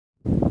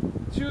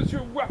choose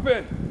your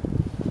weapon.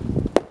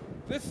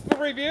 This is the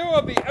review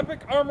of the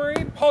Epic Armory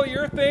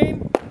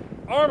polyurethane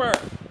armor.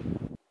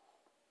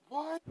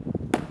 What?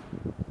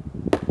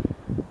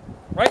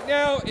 Right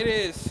now it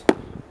is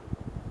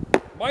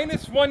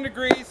 -1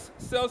 degrees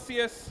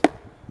Celsius,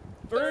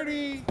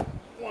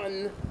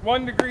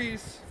 31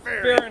 degrees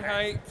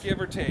Fahrenheit, give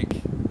or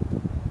take.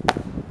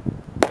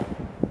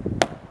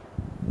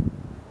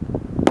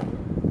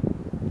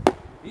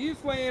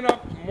 He's laying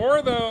up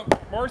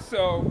more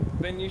so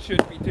than you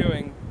should be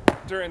doing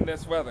during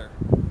this weather.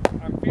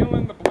 I'm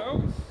feeling the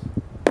blows.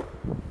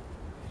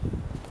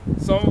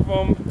 Some of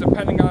them,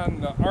 depending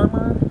on the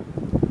armor,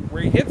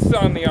 where he hits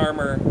on the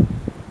armor,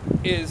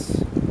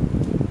 is,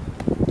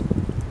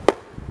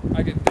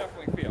 I could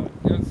definitely feel it.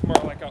 It's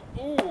more like a,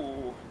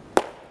 ooh.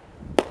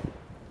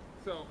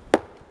 So,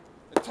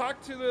 I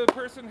talked to the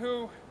person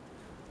who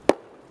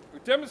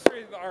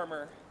demonstrated the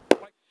armor,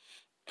 like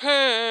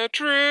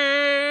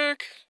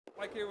Patrick,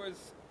 like it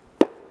was,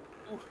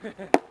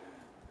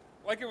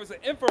 like it was an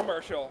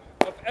infomercial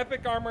of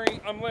Epic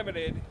Armory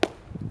Unlimited.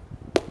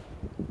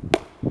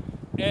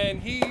 And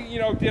he,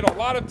 did a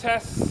lot of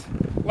tests,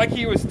 like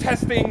he was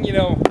testing,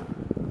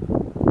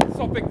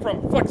 something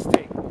from flex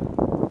tape.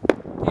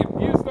 He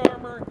abused the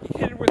armor, he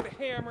hit it with a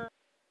hammer,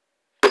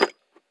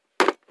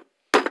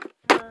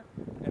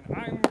 and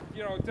I'm,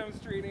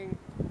 demonstrating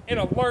in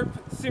a LARP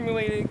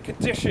simulated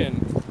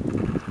condition.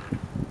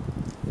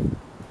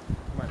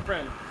 My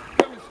friend,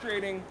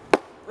 demonstrating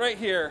right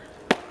here.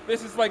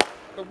 This is like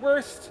the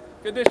worst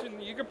condition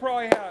you could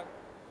probably have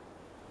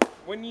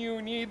when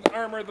you need the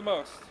armor the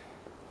most.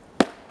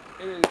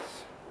 It is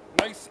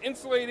nice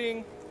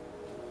insulating,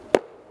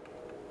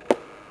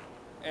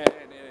 and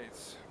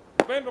it's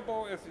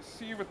bendable, as you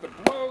see with the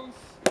blows.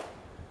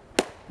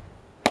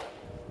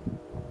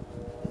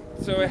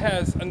 So it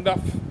has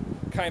enough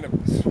kind of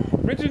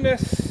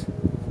rigidness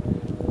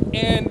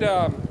and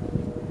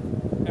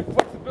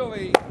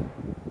flexibility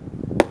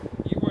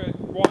you would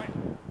want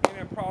in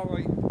a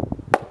probably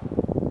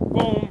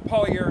foam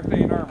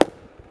polyurethane armor.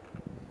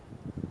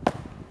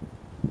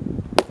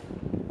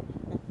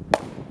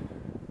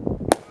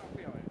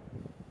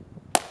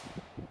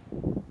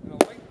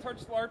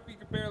 Touch LARP, you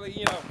can barely,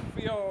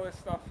 feel all this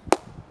stuff.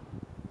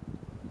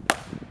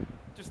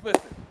 Just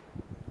listen.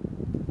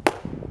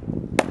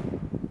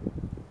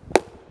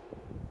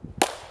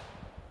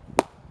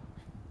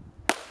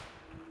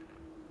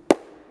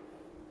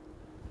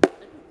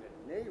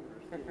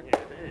 Neighbors. Yeah,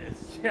 it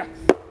is. Yes.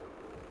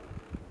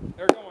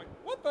 They're going,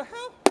 what the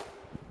hell?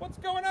 What's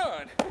going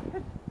on?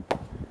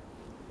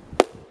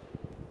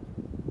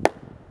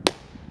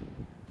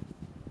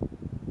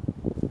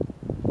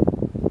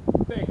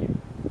 Thank you.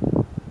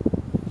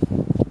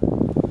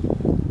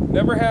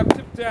 Never have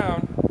tipped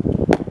down.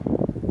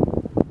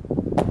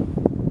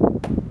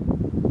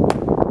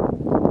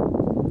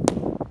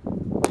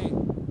 Hey,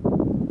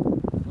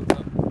 what's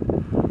up?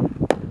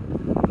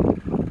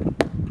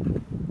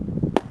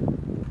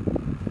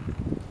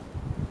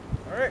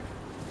 Alright.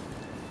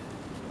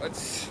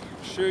 Let's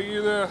show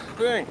you the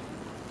thing.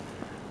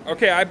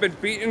 Okay, I've been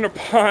beaten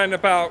upon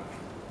about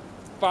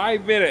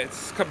 5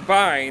 minutes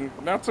combined,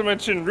 not to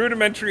mention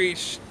rudimentary,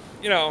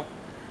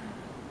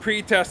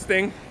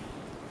 pre-testing.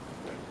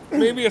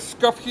 Maybe a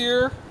scuff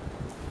here.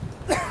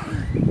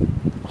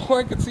 All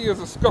I can see is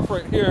a scuff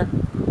right here.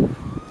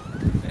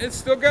 It's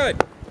still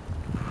good.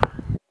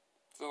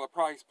 So the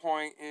price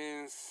point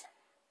is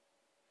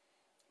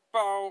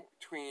about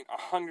between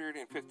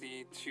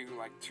 $150 to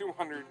like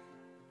 $200.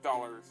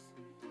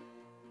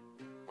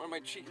 One of my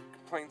chief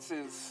complaints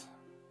is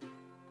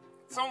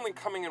it's only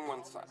coming in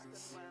one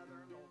size.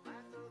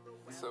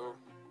 So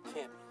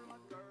can't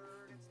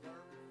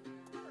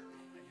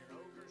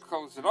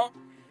close it up.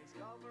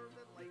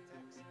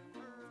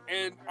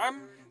 And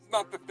I'm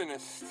not the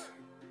thinnest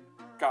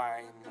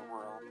guy in the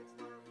world.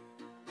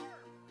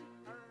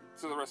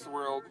 So the rest of the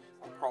world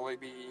will probably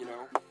be,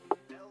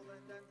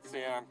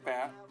 say I'm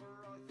fat.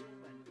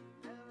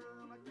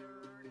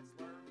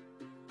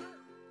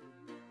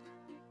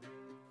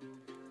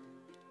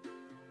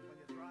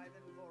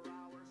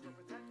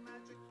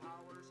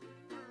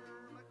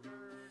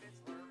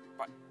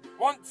 But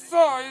one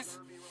size!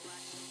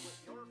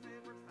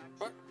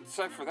 But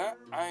aside for that,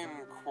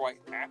 I'm quite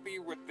happy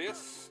with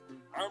this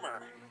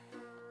armor.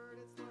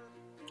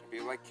 If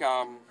you like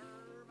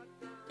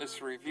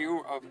this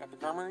review of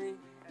Epic Armory,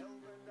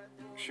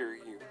 make sure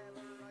you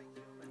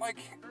like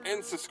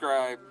and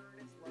subscribe.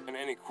 And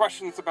any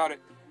questions about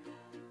it,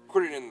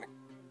 put it in the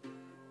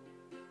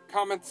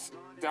comments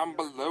down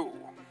below.